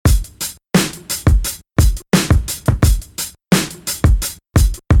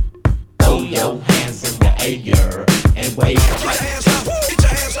your hands in the air and wave. Get your hands up, get your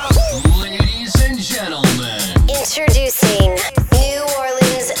hands up. Ladies and gentlemen, introducing New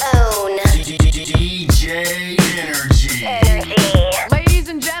Orleans' own DJ Energy. Ladies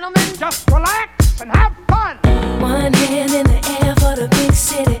and gentlemen, just relax and have fun. One hand in the air for the big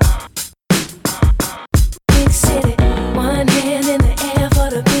city. Big city. One hand in the air for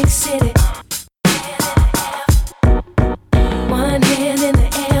the big city. One hand in the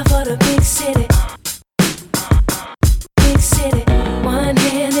air for the big city. Big city. One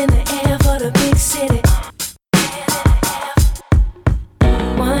hand in the air for the big city.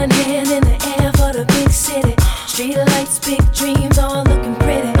 One hand in the air for the big city. Street lights, big dreams, all looking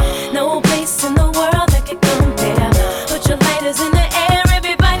pretty. No place in the world that could compare. Put your lighters in the air,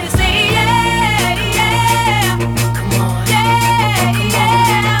 everybody say yeah, yeah. Come on, yeah,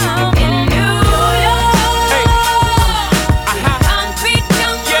 yeah. In New York, concrete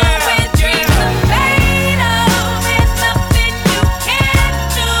jungle where dreams are made of. There's nothing you can't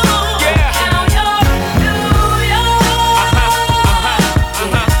do. Now you're New York.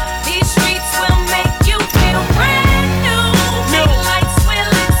 These streets will make you feel brand new. Big lights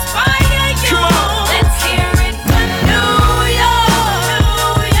will inspire you. Let's hear it for New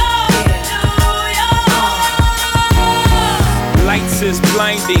York. Lights is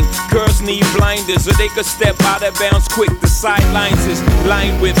blinding, girls need blinders so they could step out of bounds quick. The sidelines is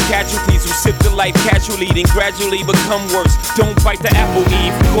lined with casualties who sip the life casually, then gradually become worse. Don't bite the apple,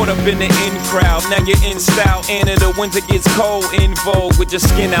 Eve. Caught up in the in crowd, now you're in style. And in the winter gets cold, in vogue with your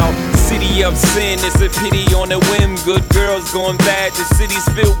skin out. City of sin, it's a pity on a whim. Good girls going bad, the city's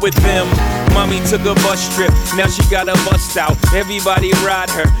filled with them. Mommy took a bus trip, now she got a bust out. Everybody ride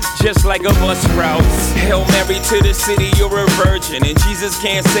her, just like a bus route. Hail Mary to the city, you're a virgin. And Jesus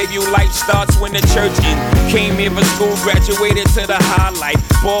can't save you, life starts when the church in. Came here for school, graduated to the highlight.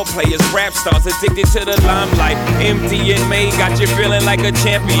 Ball players, rap stars, addicted to the limelight. Empty and May got you feeling like a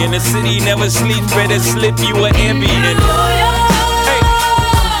champion. The city never sleeps, better slip you an ambient.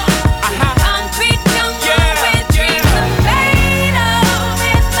 Concrete jungle where dreams are made of.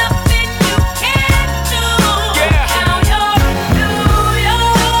 There's nothing you can't do. Now you're New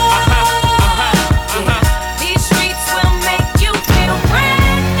York. These streets will make you feel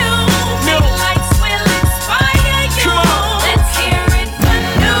brand new. Big lights will inspire you. Let's hear it for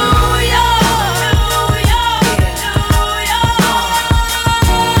New York.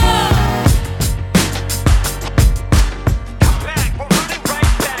 Back, we're running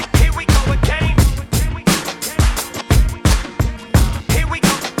right back. Here we go again. Here we go.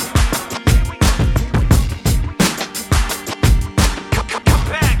 Come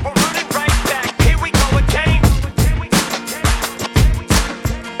back, we're running right back. Here we go again. Here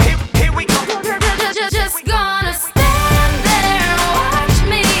we go. Just gonna stand there and watch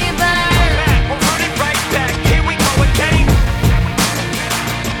me burn. Back, we're running right back. Here we go again.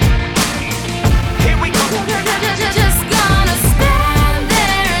 Here we go. Just gonna stand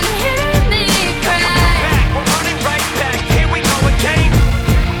there and hear me cry. Back, we're running right back. Here we go again.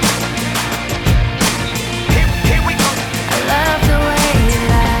 Here we go. I love the way you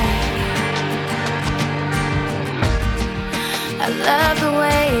lie. I love the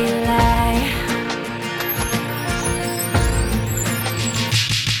way you lie.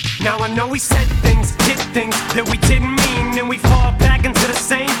 Now I know we said things, did things that we didn't mean, and we fall back into the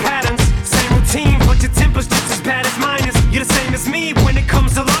same patterns, same routine, but your temper's just as bad as mine is. You're the same as me when it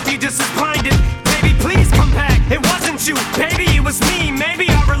comes to love, you're just as blinded. Baby, please come back. It wasn't you, baby, it was me. Maybe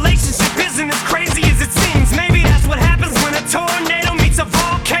our relationship isn't as crazy as it seems. Maybe that's what happens when a tornado meets a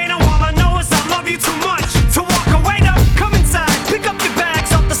volcano. All I know is I love you too much to walk away. Now come inside, pick up your bags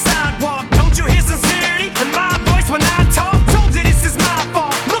off the sidewalk. Don't you hear sincerity in my voice when I talk? Told you this is my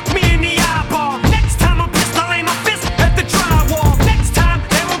fault. Look me in the eyeball. Next time I'm pissed, I'll aim my fist at the drywall. Next time,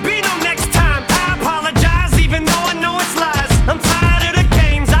 there will be no next time. I apologize, even though I know it's lies. I'm tired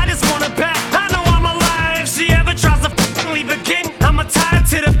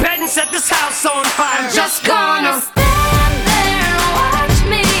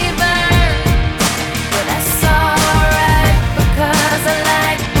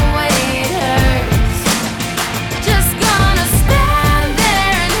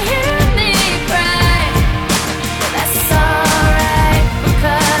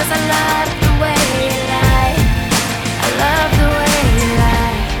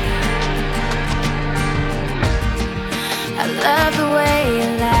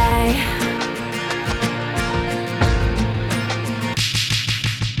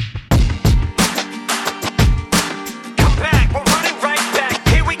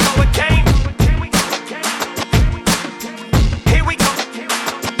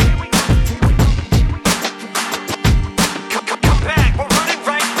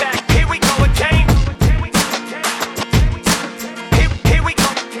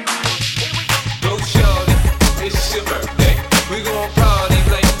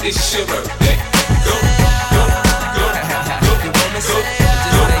it's your birthday. Go, go, go, go. You wanna say it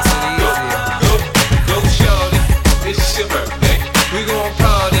just makes it easier. Go, shorty, it's your birthday. We gon'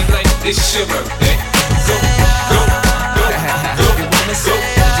 party like it's your birthday. Go, go, go, go. You wanna say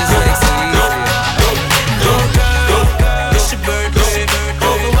it just makes it easier. Go, go, go, it's your birthday.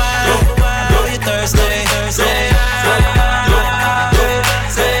 Over wine, I know you're thirsty.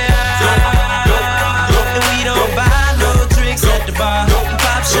 And we don't buy no drinks at the bar.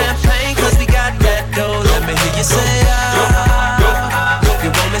 Pop champagne 'cause we got that dough. Let me hear you say you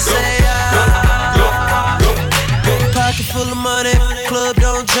want me say Pocket full of money, club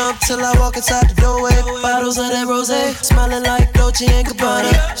don't jump till I walk inside the doorway. Bottles of that rosé, smiling like Dolce &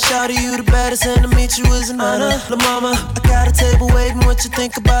 Gabbana. Shawty, you the baddest, and to meet you is an honor. La mama, I got a table waiting, what you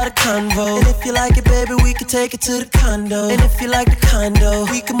think about a convo? And if you like it, baby, we can take it to the condo. And if you like the condo,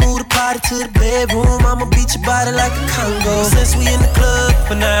 we can move the party to the bedroom. I'ma beat your body like a Congo. Since we in the club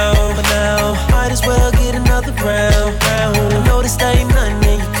for now, might as well get another round. I know this ain't nothing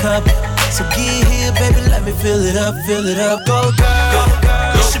in your cup, so get here, baby, let me fill it up. Go girl,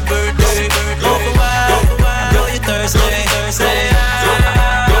 it's your birthday. Over wide, I know you're thirsty.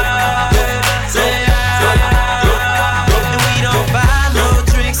 And we don't buy no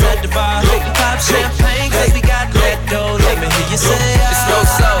drinks at the bar. Pop champagne 'cause we got that dough. Let me hear you say it's no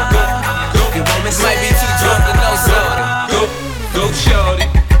soda. You want me might be too drunk to no soda. Go shorty,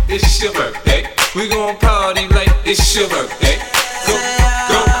 it's your birthday. We gon' party like it's your birthday.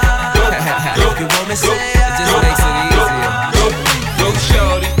 Go. You want me say it just makes it easier. Go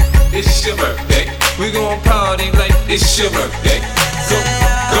shorty, it's your birthday. We gon' party like it's your birthday.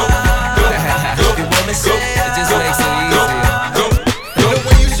 Go. You want me say it just makes it easier. The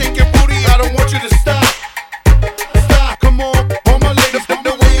way you shake your booty, I don't want you to stop. Stop, come on, all my ladies.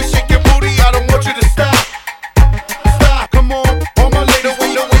 The way you shake your booty, I don't want you to stop. Stop, come on, all my ladies. The way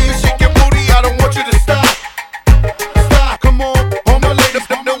you shake your booty, I don't want you to stop. Stop, come on, all my ladies.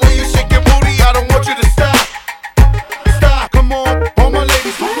 The way you shake your booty, I don't want you to stop. Stop, come on, all my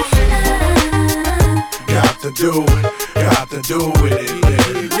ladies. Got to do with it,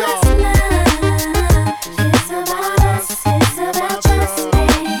 yeah.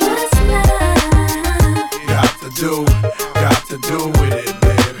 Got to do with it,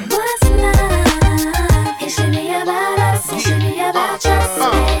 baby. What's love? It should be about us. It should be about us,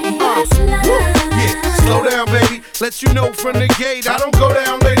 baby. What's love? Yeah, slow down, baby. Let you know from the gate, I don't go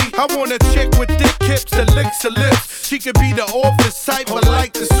down, lady. I want a chick with thick hips that licks her lips. She could be the office type, but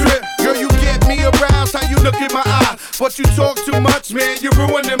like the strip. Girl, you get me aroused, how you look in my eye. But you talk too much, man, you're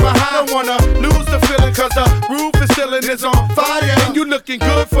ruining my high. I don't wanna lose the feeling, 'cause the roof is ceiling is on fire. And you looking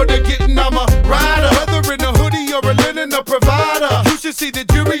good for the getting, I'm a rider. Whether in a hoodie or a linen, a provider. You should see the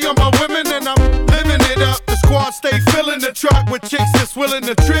jury on my women, and I'm living it up. The squad stay filling the truck with chicks that's willing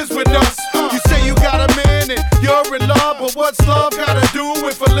to trizz with us. You say you got a man and you're in love, but what's love gotta do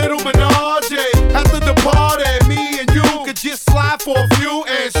with a little menage? After the party, me and you could just slide for a few,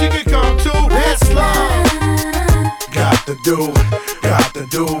 and she could come too. That's love. Got to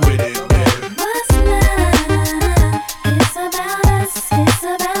do with it, baby. What's love? It's about us. It's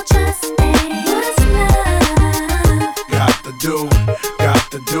about trust, baby. What's love? Got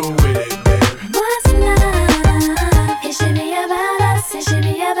to do with it, baby. What's love? It should be about us. It should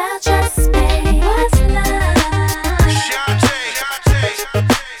be about trust, baby. What's love? Shantae,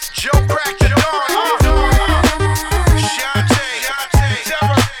 Joe crack the door. Shantae,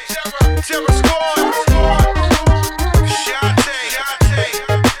 Terror squad. Shantae,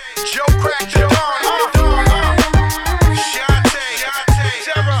 Joe crack the door. Shantae,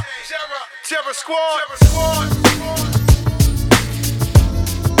 Terror squad.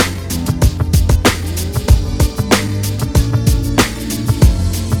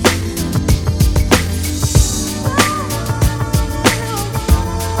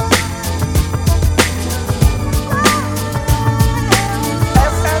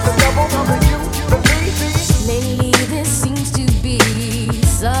 The double W, the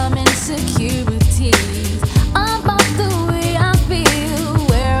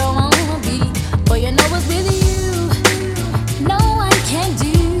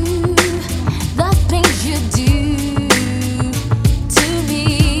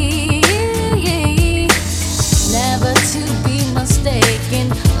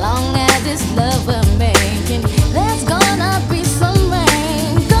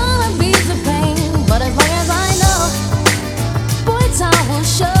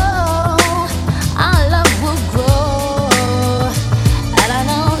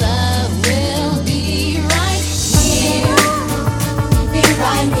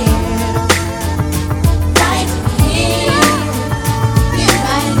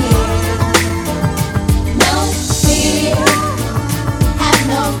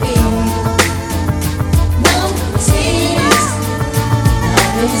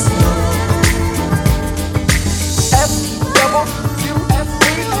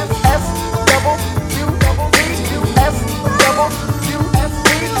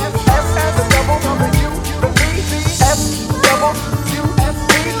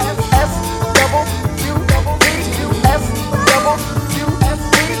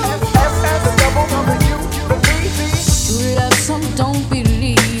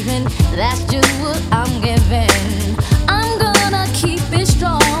That's just what I'm giving. I'm gonna keep it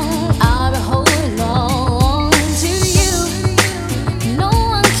strong.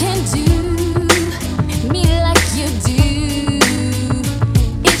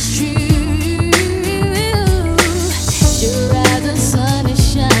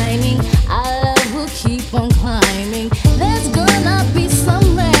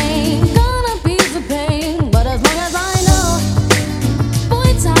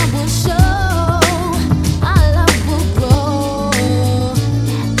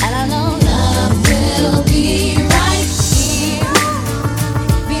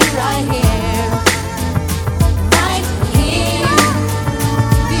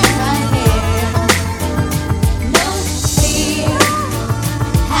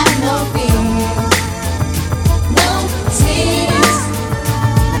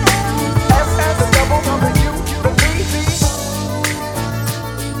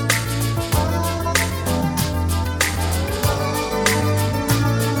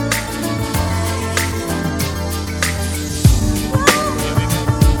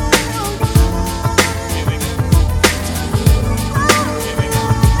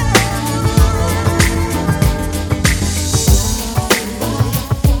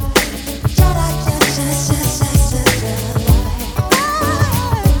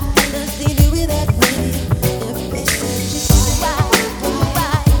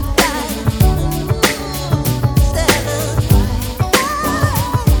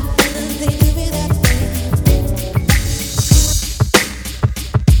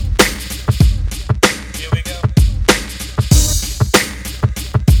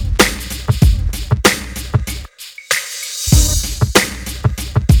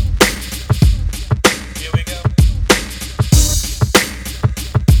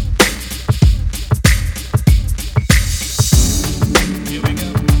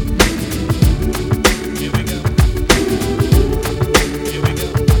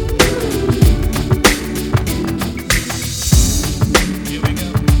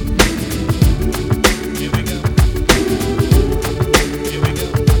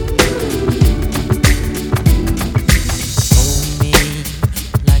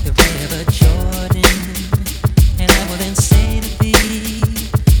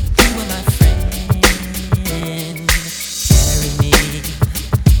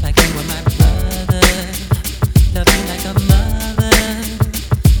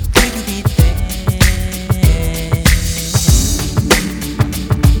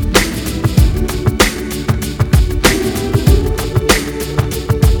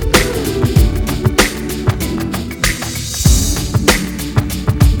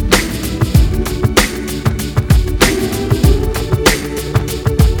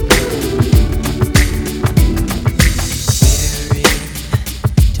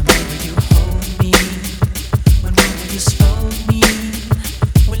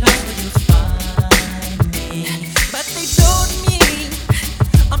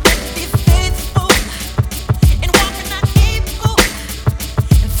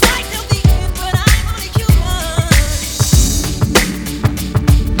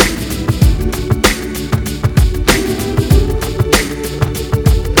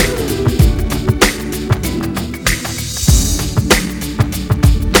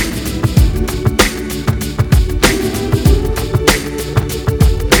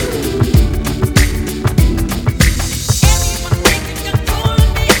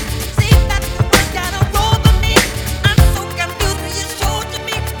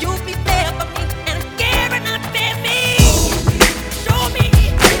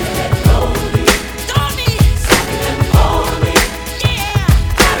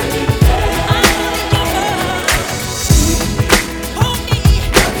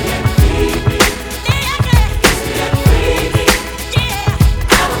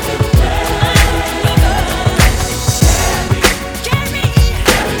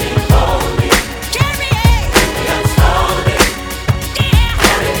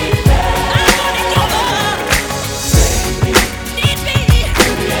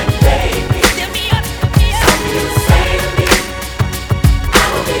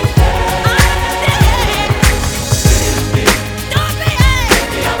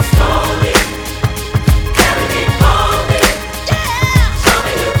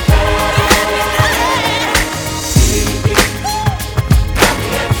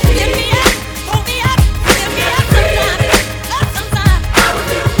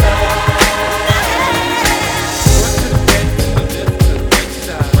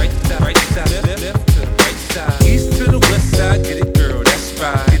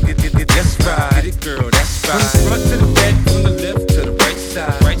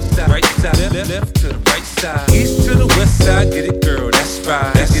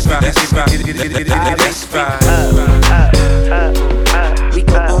 right, that's right, that's right. We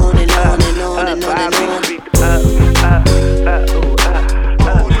go on and on and on and on and on.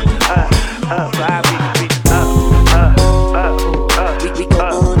 We go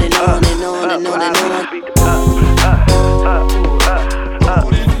on and on and on and on and on.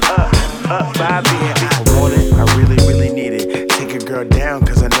 I want it, I really, really need it. Take a girl down,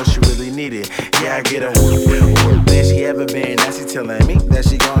 cause I know she really need it. Yeah, I get a whoop. Where she ever been? Now she telling me that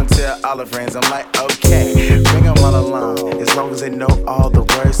she gonna tell all her friends. I'm like, okay, bring them all along, as long as they know all the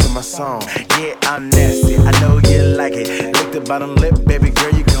words to my song. Yeah, I'm nasty, I know you like it. Lick the bottom lip, baby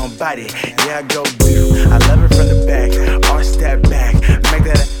girl, you gon' bite it. Yeah, I go do, I love it from the back. Arch that back, make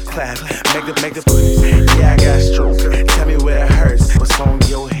that clap, make the push. Yeah, I got stroke, tell me where it hurts. What's on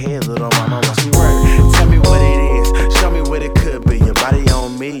your head, little mama, watch me work. Tell me what it is, show me what it could be. Your body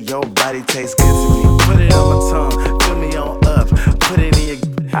on me, your body tastes good to me. Put it on my tongue, fill me on up. Put it in your,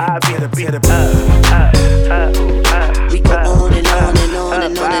 beat it up. We go on and on and on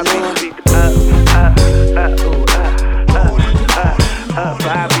and on and on.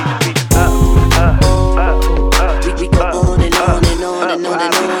 We go on and on and on and on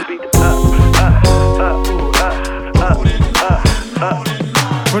and on.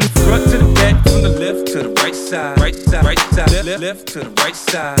 From the front to the back, from the left to the right side, left to the right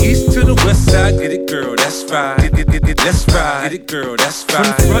side, east to the west side. Get it, girl, that's right. That's right. Get it, girl, that's right. From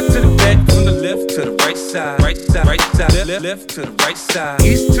the front to the back, from the left to the right side, left to the right side,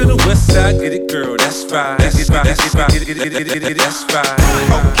 east to the west side. Get it, girl, that's right. That's right. That's right. That's right.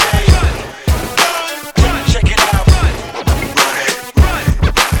 Okay, check it out.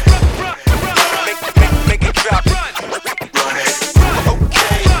 Make it drop.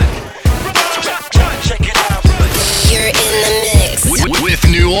 You're in the mix. With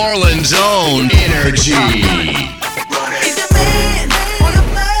New Orleans' own energy. Is your man on the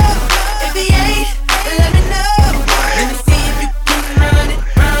floor? If he ain't, let me know. Let me see if you can run it.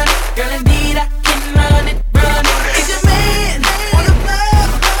 Girl, indeed I can run it. Is your man on the floor?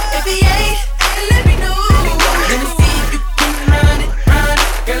 If he ain't, let me know. Let me see if you can run it.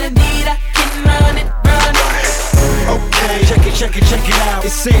 Girl, indeed I can run it. Okay, check it out.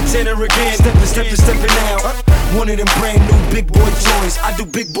 It's Santana again. Stepping out. One of them brand new big boy toys. I do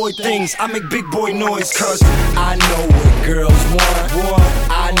big boy things. I make big boy noise. Cause I know what girls want.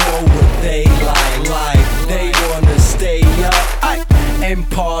 I know what they like. They wanna stay up and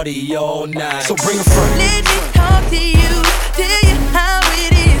party all night. So bring a friend. Let me talk to you, tell you how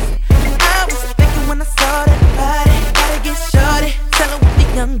it is. I was thinking when I saw that body, gotta get shorty. Tell her what the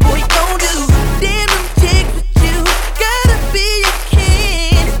young boy gon' do. Damn them chicks with you, gotta be a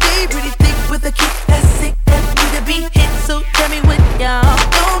king. Stay pretty thick with a kick that's sick, that need to be hit. So tell me what y'all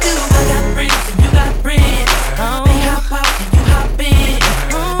gon' do. I got friends and you got friends. They hop out and you hop in.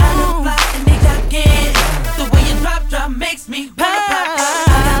 I look fly and they jock in. The way you drop makes me wanna pop.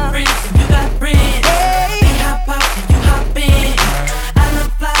 I got friends and you got friends. They hop out and you hop in. I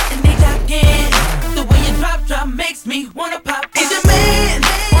look fly and they jock in. The way you drop makes me wanna pop. Is your man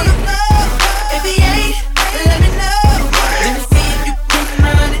on the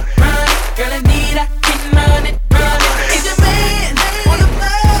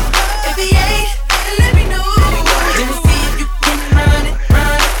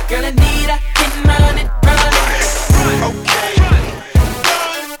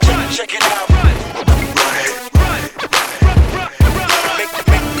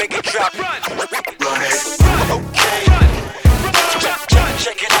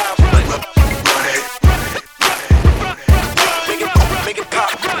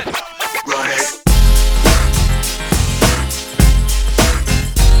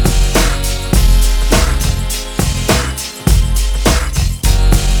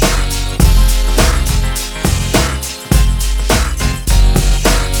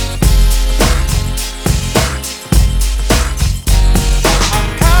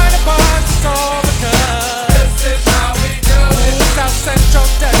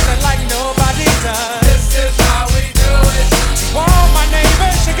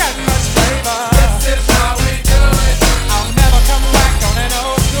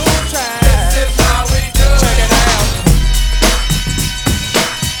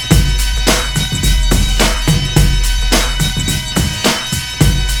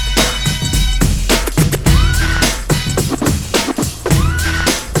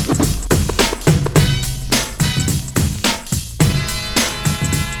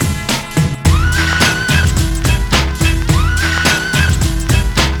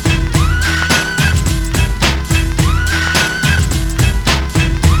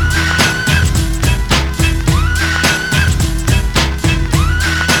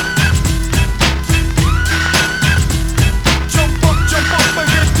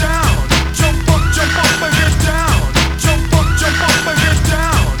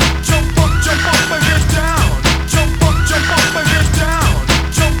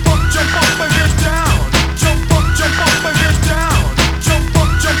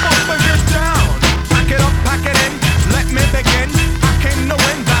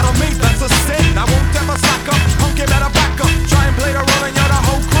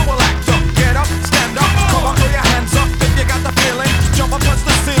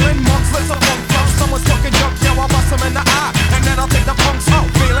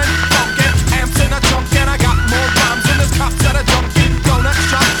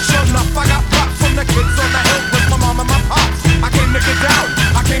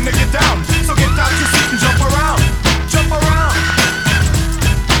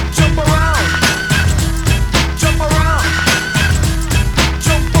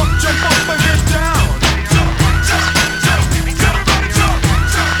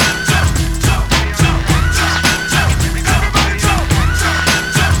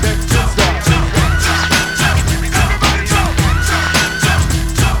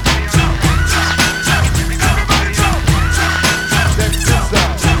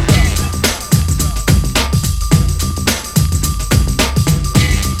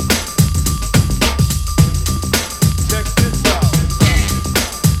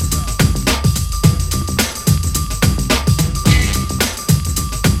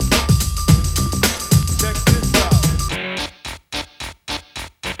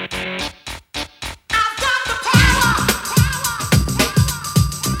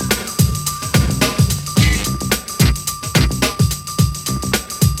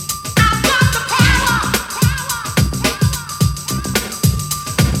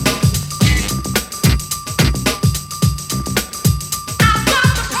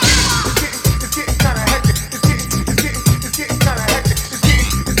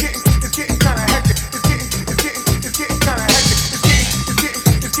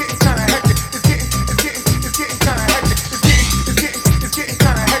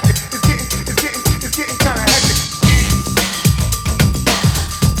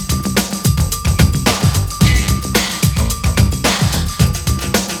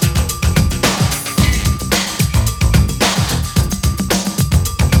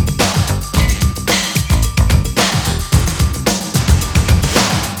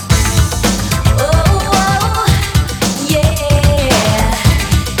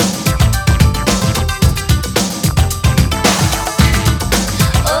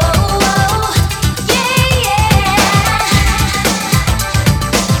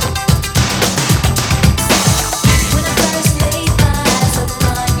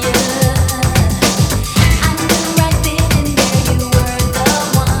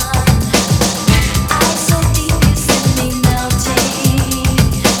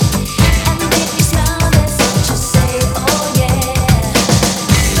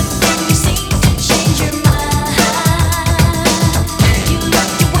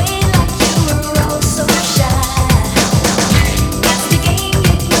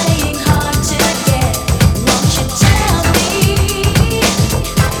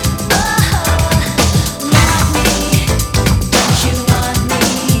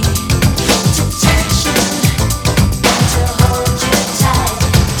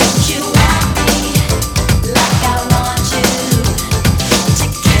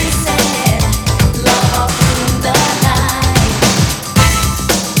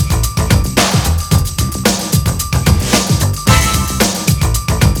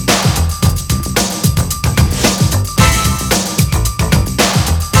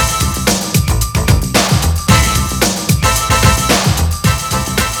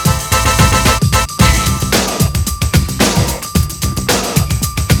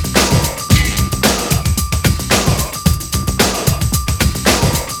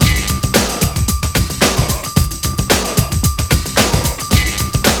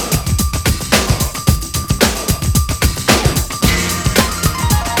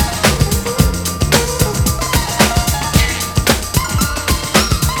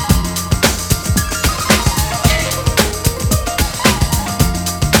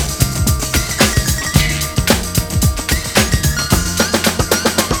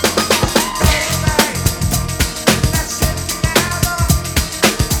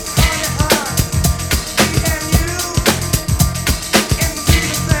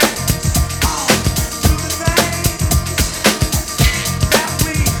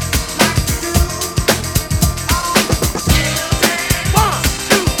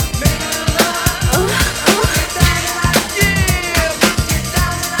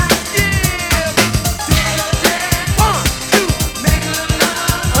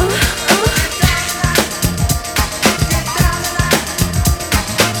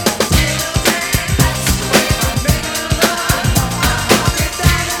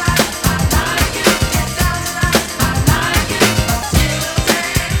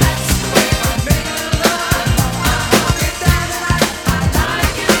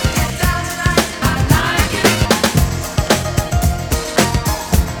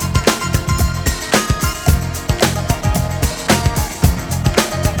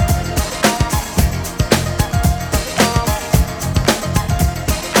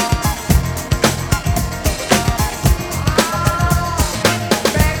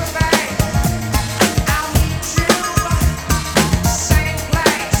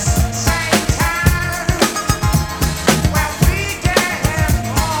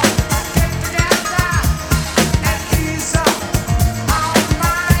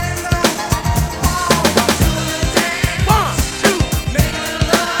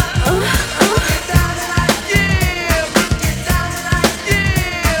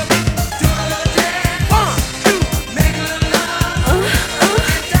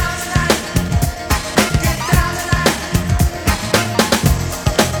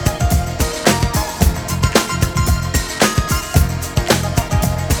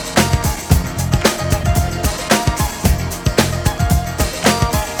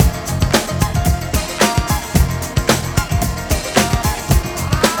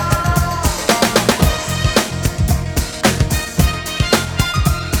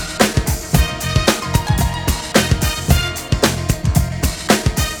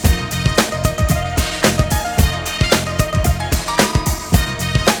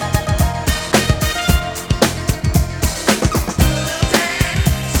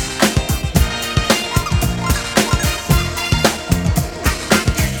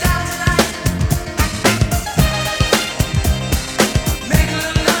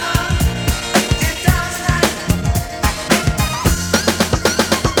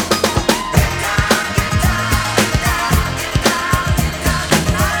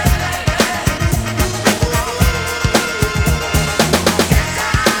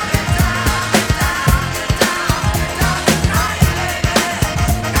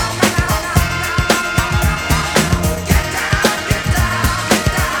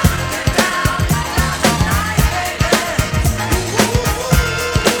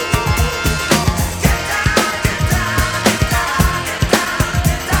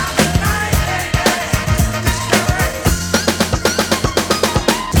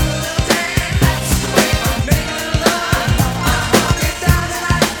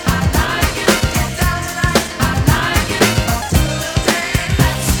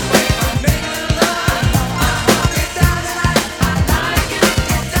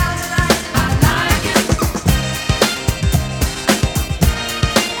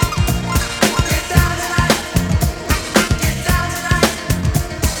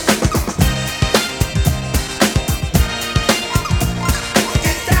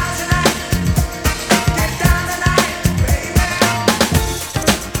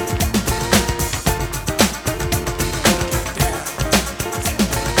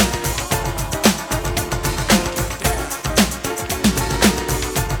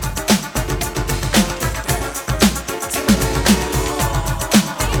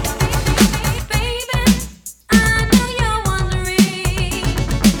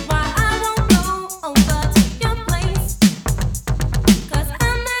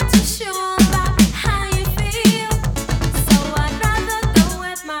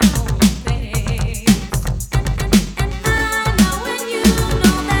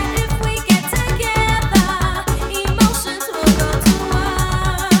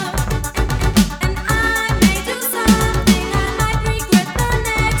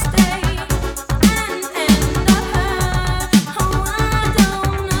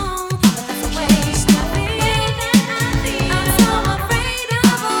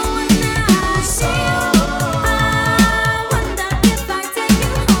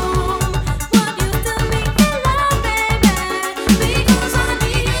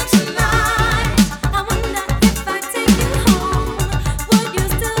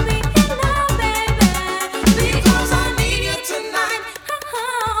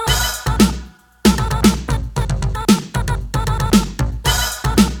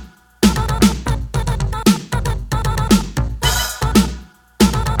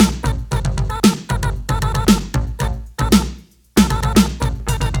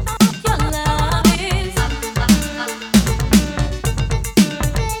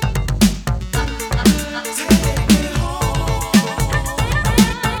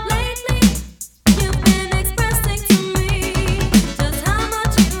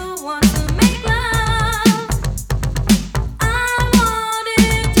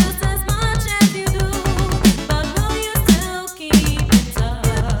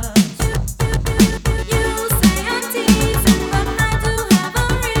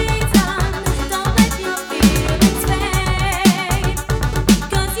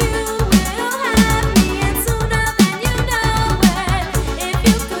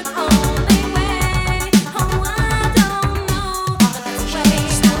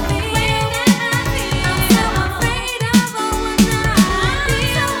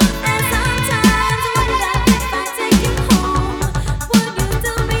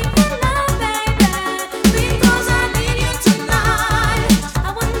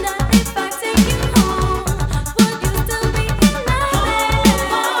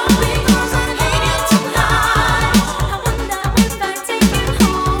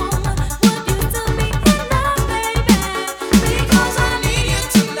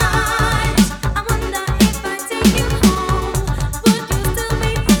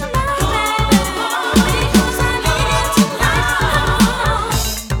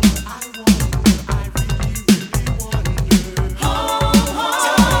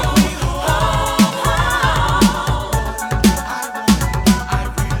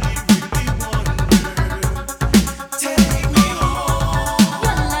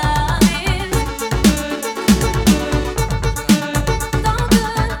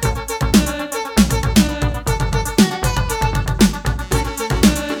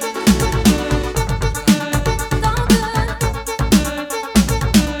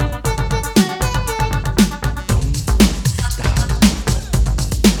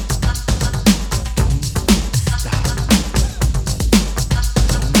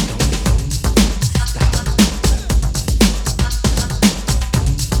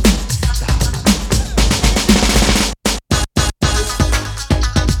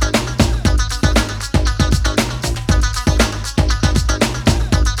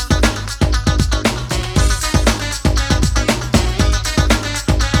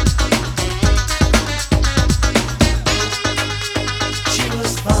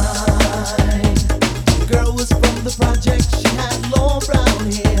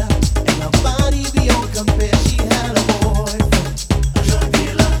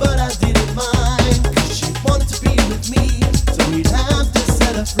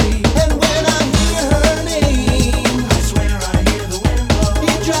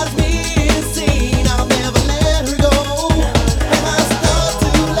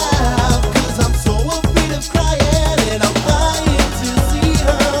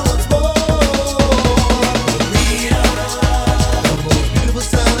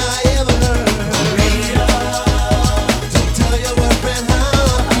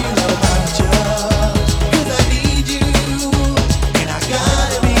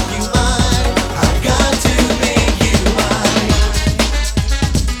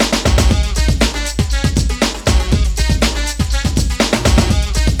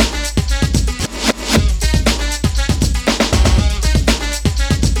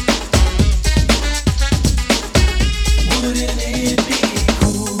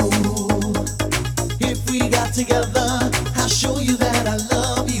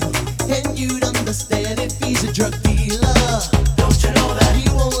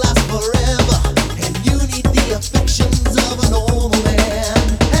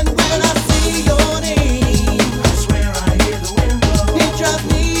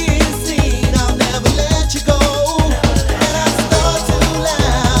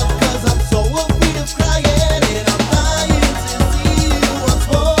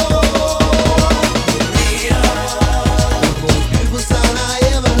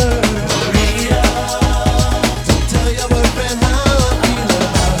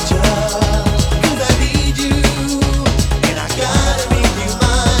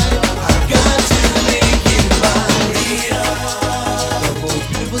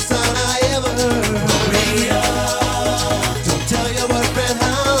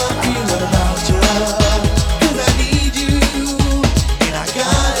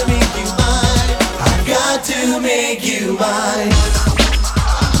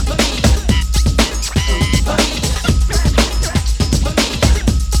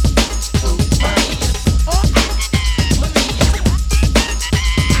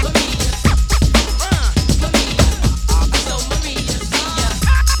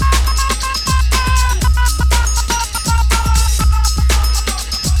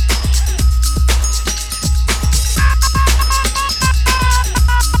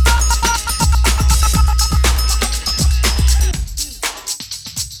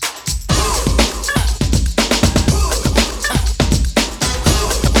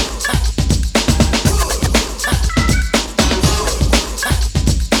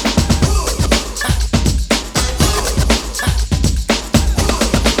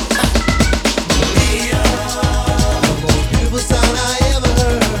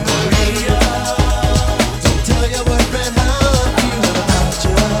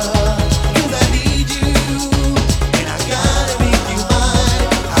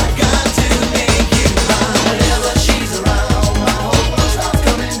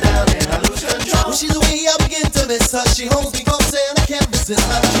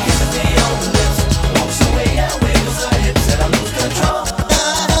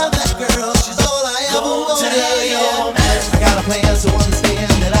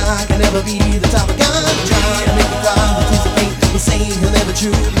wanna be the type of guy to try to make you cry with tears of pain. He'll say he'll never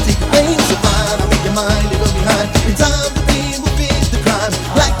truly take the blame. So fine, I'll make your mind to go behind. In time, the pain will fit the crime.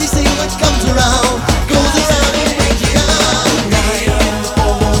 Like they say, what comes around goes around and brings you down. Lying in the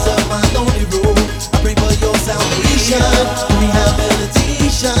four walls of my lonely room, I pray for your salvation,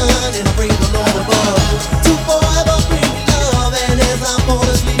 rehabilitation, and I pray the Lord above to forever bring me love. And as I fall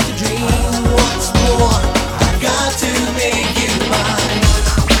asleep to dream once more, I got to make you mine.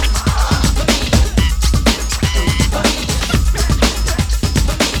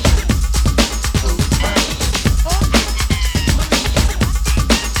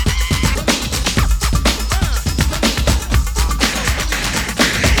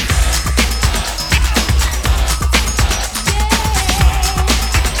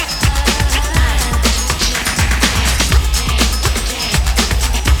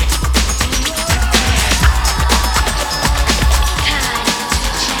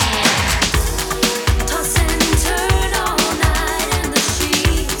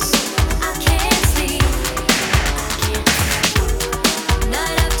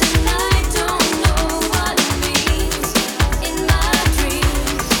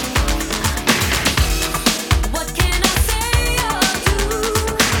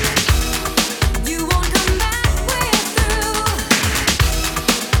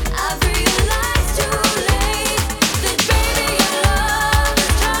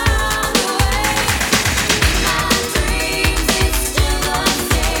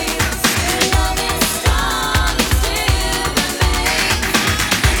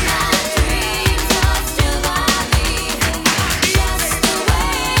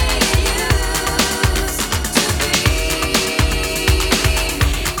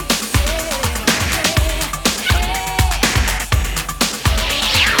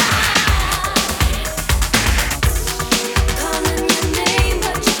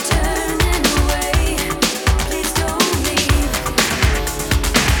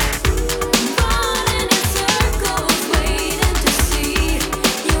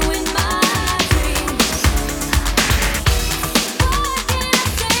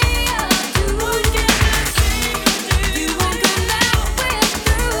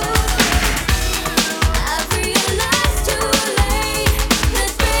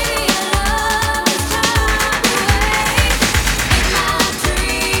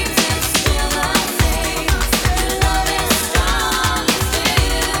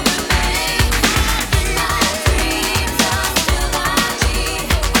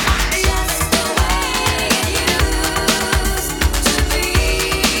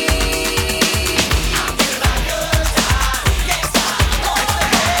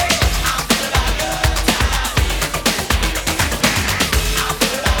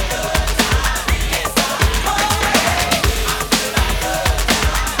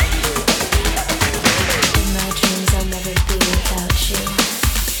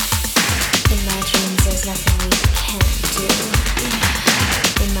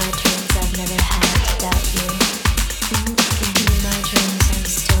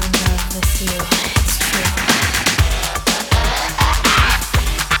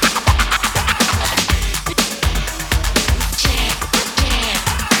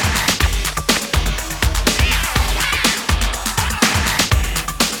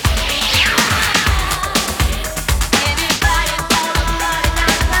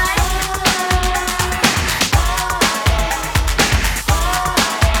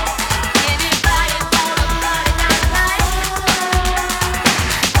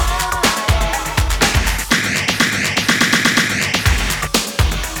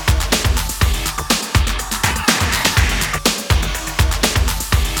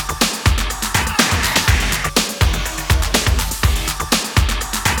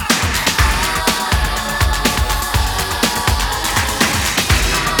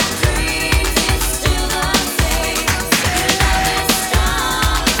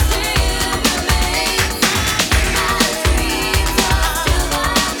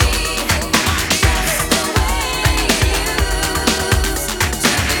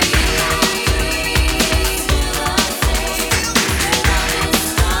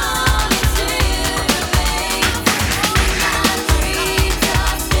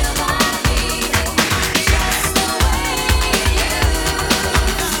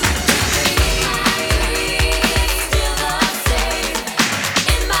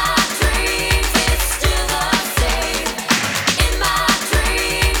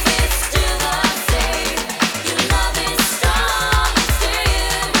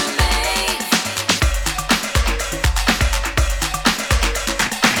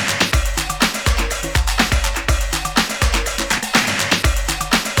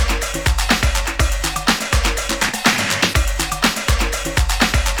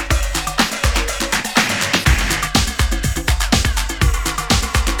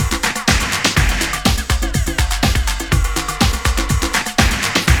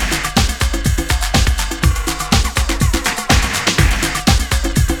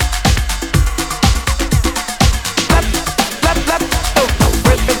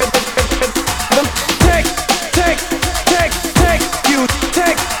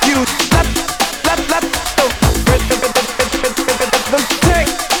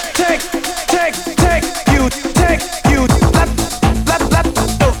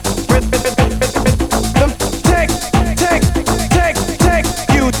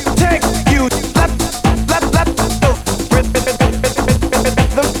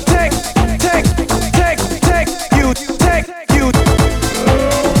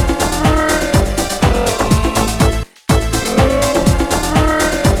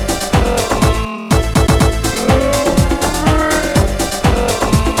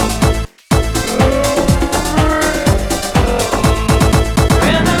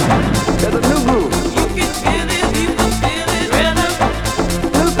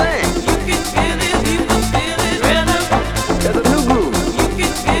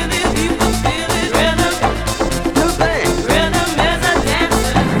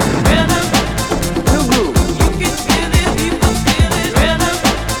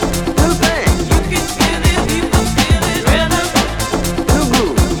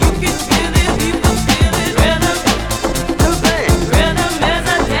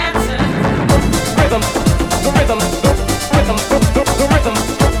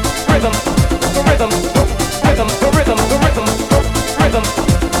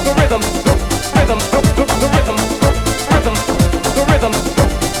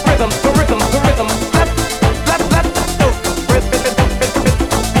 rhythm.